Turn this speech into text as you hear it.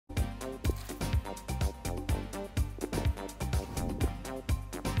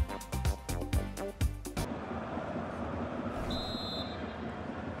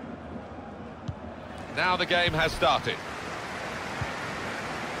Now the game has started.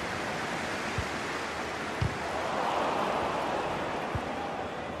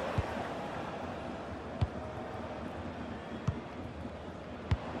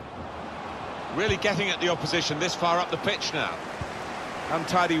 Really getting at the opposition this far up the pitch now.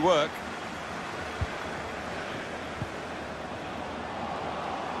 Untidy work.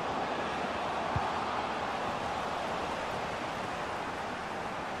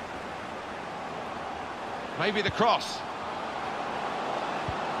 Maybe the cross.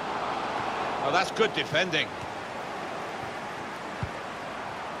 Oh, that's good defending.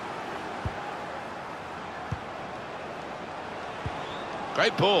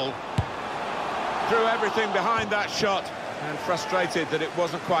 Great ball. Threw everything behind that shot and frustrated that it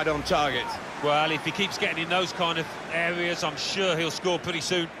wasn't quite on target. Well, if he keeps getting in those kind of areas, I'm sure he'll score pretty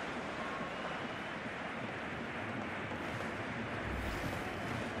soon.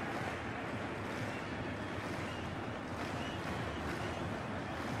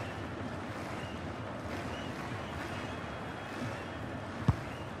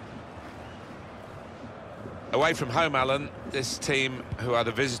 Away from home, Alan, this team, who are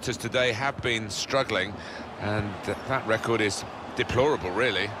the visitors today, have been struggling, and that record is deplorable,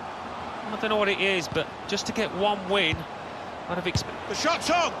 really. I don't know what it is, but just to get one win, I'd have expected... The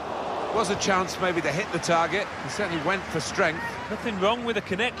shot's on! Was a chance maybe to hit the target. He certainly went for strength. Nothing wrong with the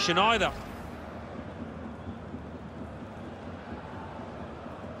connection either.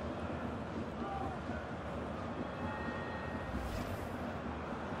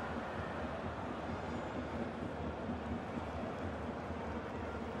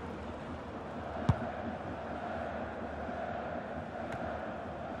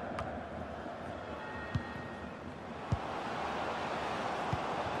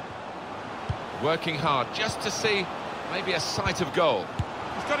 Working hard just to see maybe a sight of goal.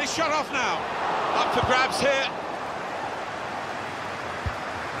 He's got his shot off now. Up for grabs here.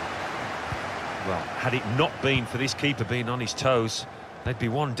 Well, had it not been for this keeper being on his toes, they'd be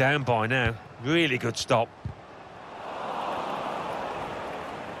one down by now. Really good stop.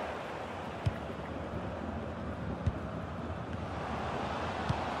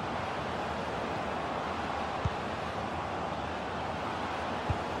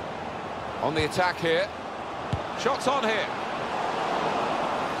 On the attack here. Shots on here.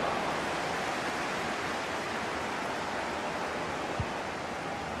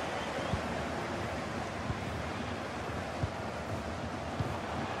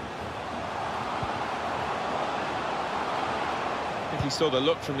 I think he saw the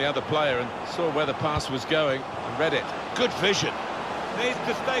look from the other player and saw where the pass was going and read it. Good vision. Needs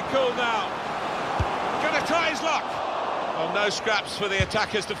to stay cool now. Gonna try his luck. Well, no scraps for the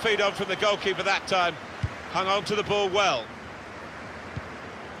attackers to feed on from the goalkeeper that time. Hung on to the ball well.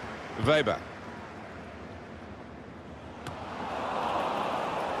 Weber.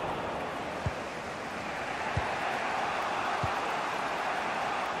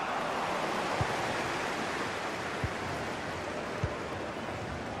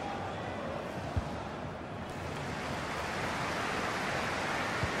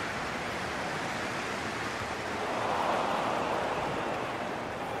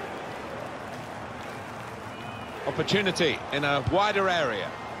 Opportunity in a wider area.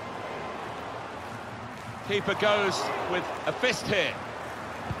 Keeper goes with a fist here.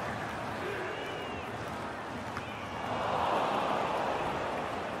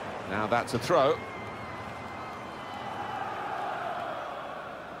 Now that's a throw.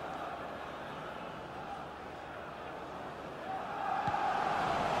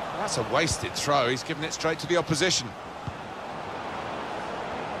 That's a wasted throw. He's given it straight to the opposition.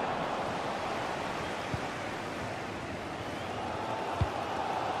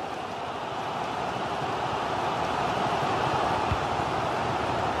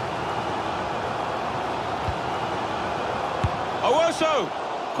 Owosu,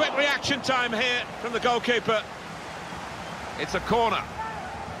 quick reaction time here from the goalkeeper. It's a corner.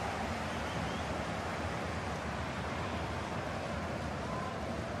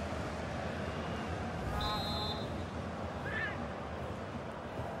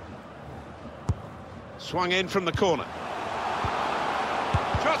 Swung in from the corner.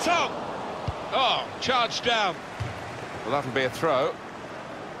 Shot on! Oh, charged down. Well, that'll be a throw.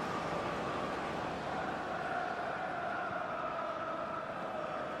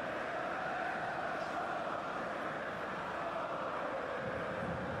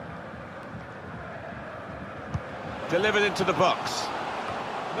 Delivered into the box.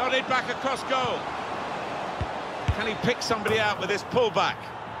 Nodded back across goal. Can he pick somebody out with his pullback?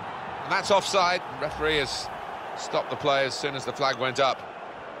 And that's offside. The referee has stopped the play as soon as the flag went up.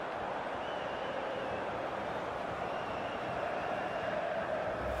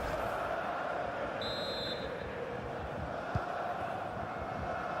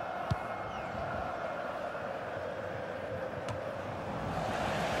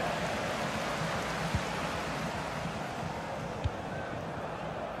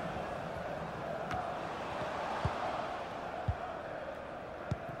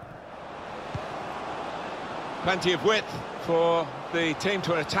 Plenty of width for the team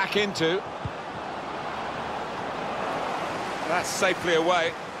to attack into. That's safely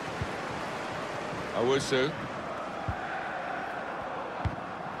away. Owusu.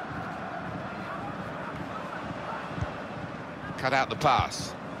 Cut out the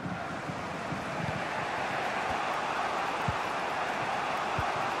pass.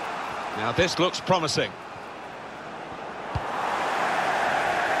 Now this looks promising.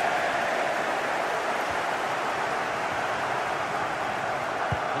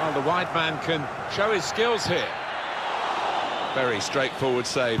 Well, the wide man can show his skills here. Very straightforward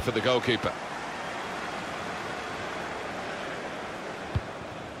save for the goalkeeper.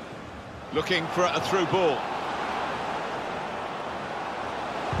 Looking for a through ball.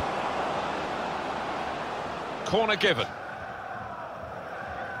 Corner given.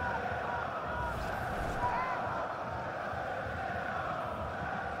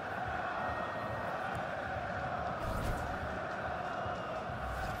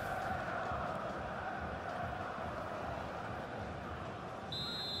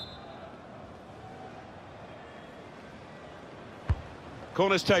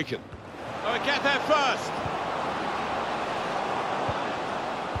 Corner's taken. Oh, get there first.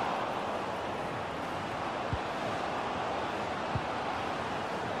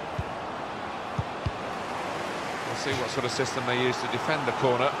 We'll see what sort of system they use to defend the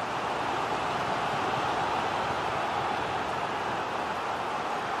corner.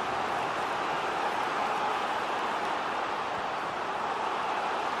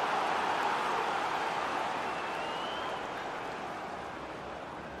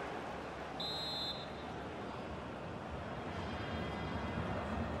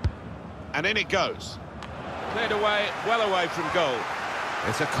 And in it goes. Cleared away, well away from goal.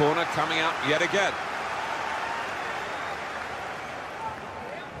 It's a corner coming up yet again.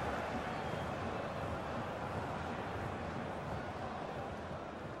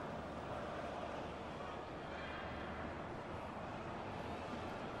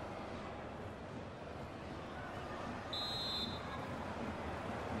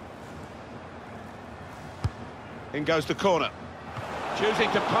 In goes the corner.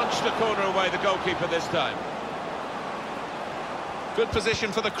 Choosing to punch the corner away, the goalkeeper this time. Good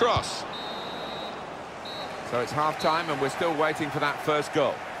position for the cross. So it's half-time and we're still waiting for that first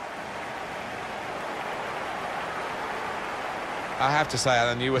goal. I have to say,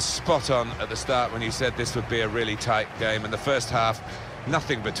 Alan, you were spot on at the start when you said this would be a really tight game. In the first half,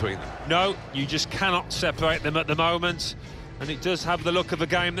 nothing between them. No, you just cannot separate them at the moment. And it does have the look of a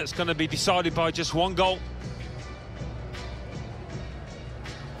game that's going to be decided by just one goal.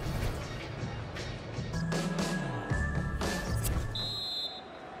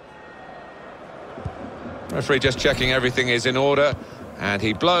 Referee just checking everything is in order, and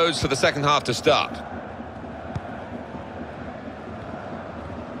he blows for the second half to start.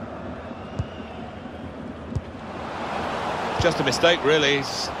 Just a mistake, really.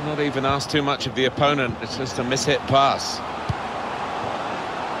 He's not even asked too much of the opponent. It's just a mishit pass.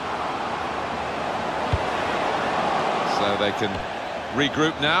 So they can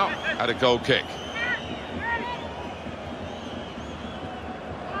regroup now at a goal kick.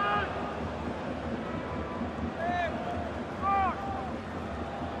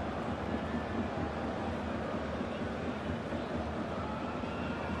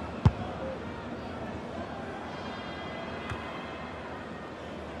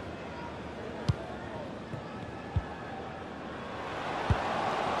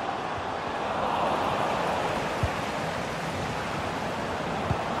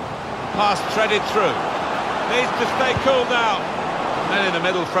 Pass threaded through. Needs to stay cool now. Men in the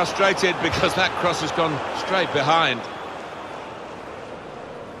middle frustrated because that cross has gone straight behind.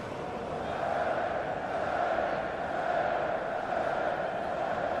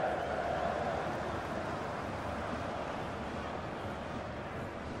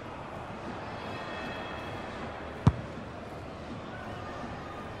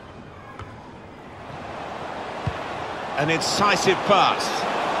 An incisive pass.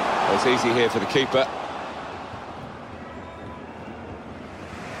 Well, it's easy here for the keeper.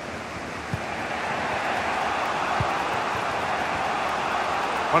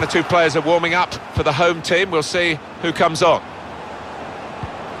 One or two players are warming up for the home team. We'll see who comes on.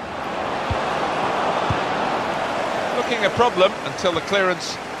 Looking a problem until the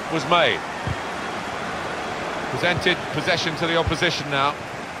clearance was made. Presented possession to the opposition now.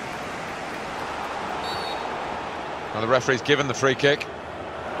 Well, the referee's given the free kick.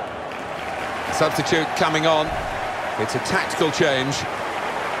 Substitute coming on. It's a tactical change.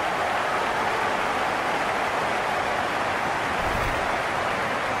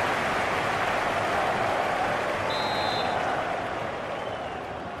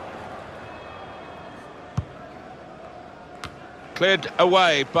 Cleared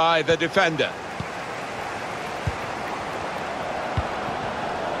away by the defender.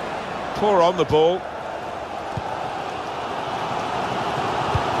 Poor on the ball.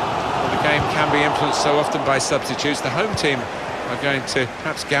 Well, the game can be influenced so often by substitutes. The home team are going to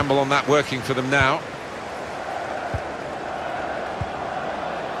perhaps gamble on that working for them now.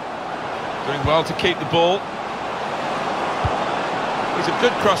 Doing well to keep the ball. He's a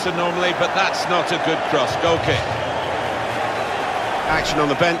good crosser normally, but that's not a good cross. Goal kick. Action on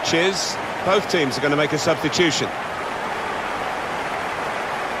the benches. Both teams are going to make a substitution.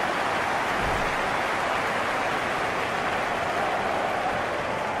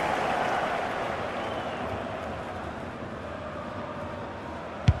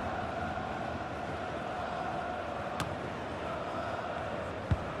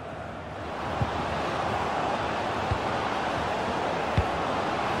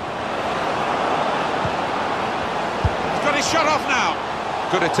 Shut off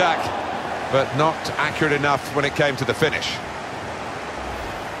now. Good attack, but not accurate enough when it came to the finish.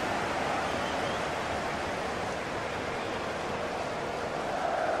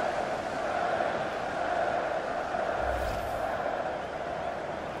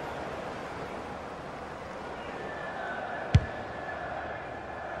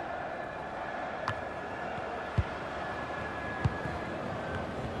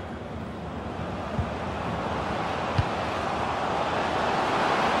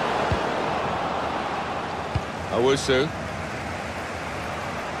 Owusu.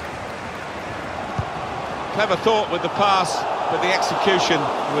 Clever thought with the pass, but the execution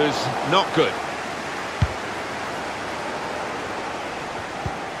was not good.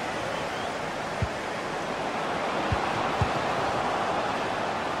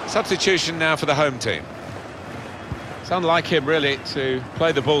 Substitution now for the home team. It's unlike him, really, to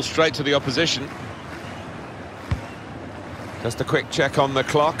play the ball straight to the opposition. Just a quick check on the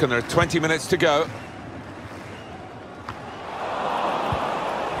clock, and there are 20 minutes to go.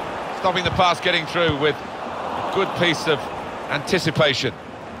 Stopping the pass getting through with a good piece of anticipation.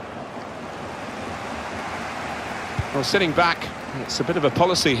 Well, sitting back, it's a bit of a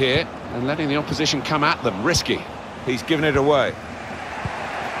policy here, and letting the opposition come at them. Risky. He's given it away.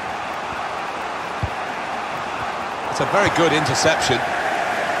 It's a very good interception.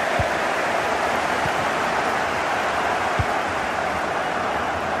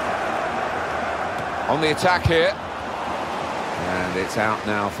 On the attack here. And it's out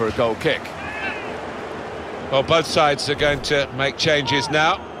now for a goal kick. Well, both sides are going to make changes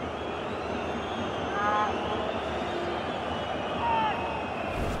now.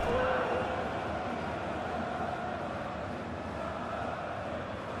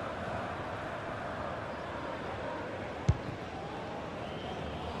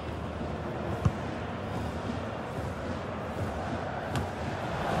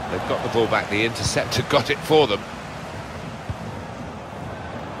 They've got the ball back. The interceptor got it for them.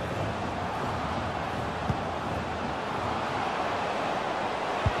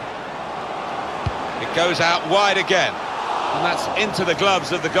 Goes out wide again, and that's into the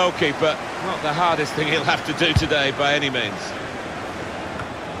gloves of the goalkeeper. Not the hardest thing he'll have to do today by any means.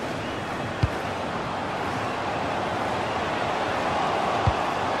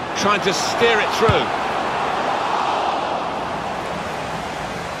 Trying to steer it through.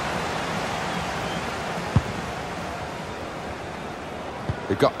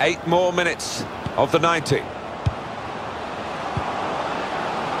 We've got 8 more minutes of the 90.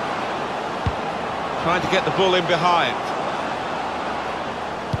 Trying to get the ball in behind.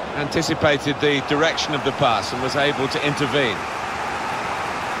 Anticipated the direction of the pass and was able to intervene.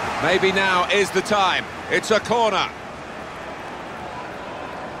 Maybe now is the time. It's a corner.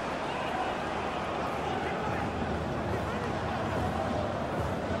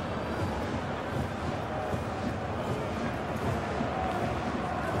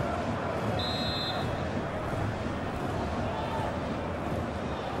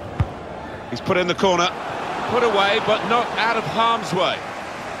 He's put in the corner, put away, but not out of harm's way.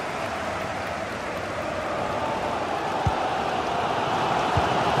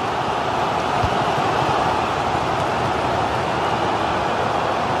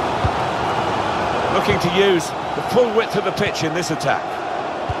 Looking to use the full width of the pitch in this attack.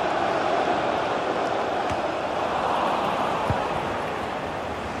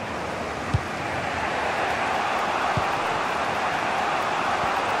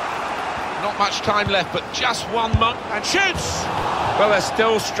 Not much time left, but just one mark, and shoots! Well, they're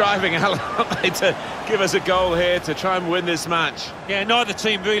still striving, Alan, aren't they, to give us a goal here to try and win this match. Yeah, neither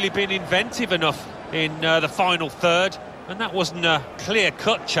team really been inventive enough in the final third, and that wasn't a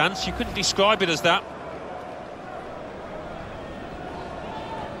clear-cut chance. You couldn't describe it as that.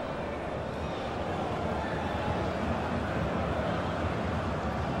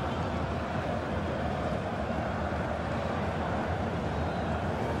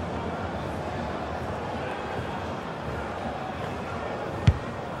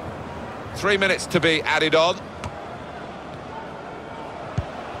 3 minutes to be added on.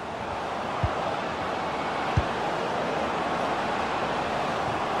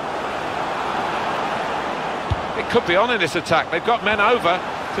 It could be on in this attack. They've got men over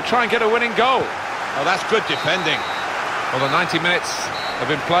to try and get a winning goal. Oh, that's good defending. Well, the 90 minutes have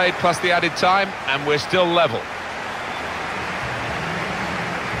been played plus the added time, and we're still level.